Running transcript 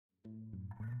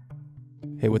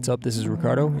Hey, what's up? This is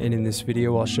Ricardo, and in this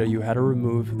video I'll show you how to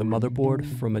remove the motherboard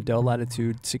from a Dell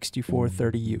Latitude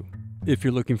 6430u. If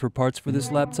you're looking for parts for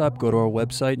this laptop, go to our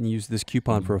website and use this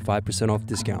coupon for a 5% off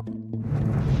discount.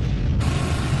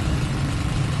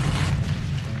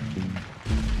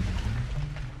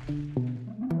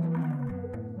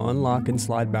 Unlock and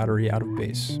slide battery out of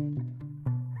base.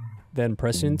 Then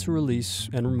press in to release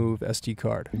and remove SD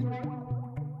card.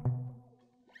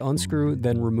 Unscrew,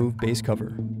 then remove base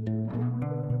cover.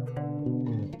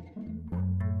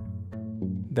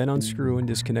 Then unscrew and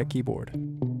disconnect keyboard.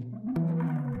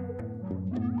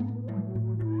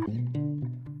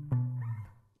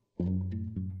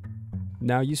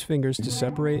 Now use fingers to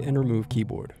separate and remove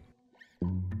keyboard.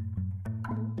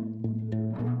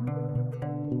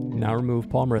 Now remove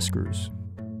palmrest screws.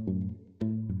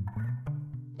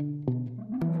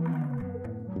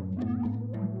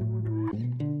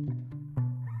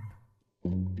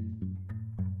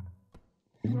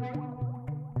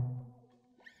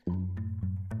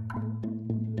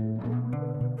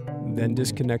 Then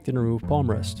disconnect and remove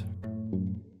palmrest.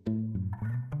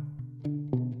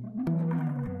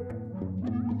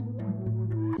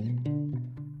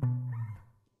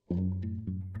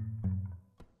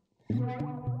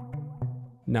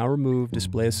 Now remove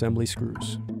display assembly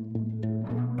screws.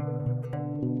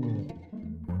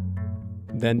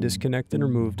 Then disconnect and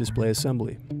remove display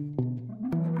assembly.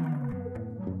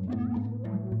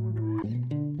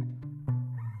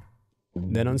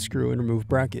 Then unscrew and remove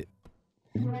bracket.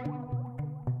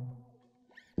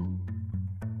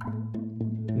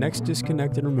 Next,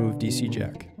 disconnect and remove DC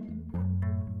jack.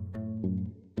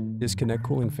 Disconnect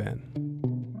cooling fan.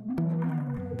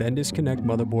 Then disconnect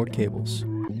motherboard cables.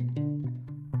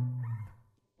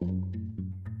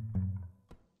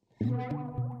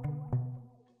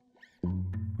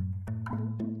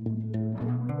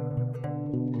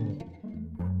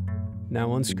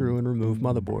 Now unscrew and remove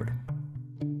motherboard.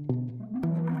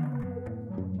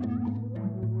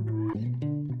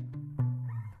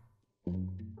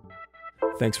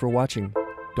 Thanks for watching.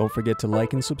 Don't forget to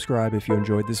like and subscribe if you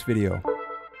enjoyed this video.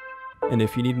 And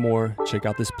if you need more, check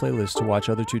out this playlist to watch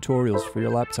other tutorials for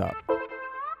your laptop.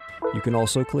 You can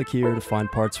also click here to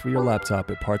find parts for your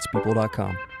laptop at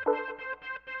partspeople.com.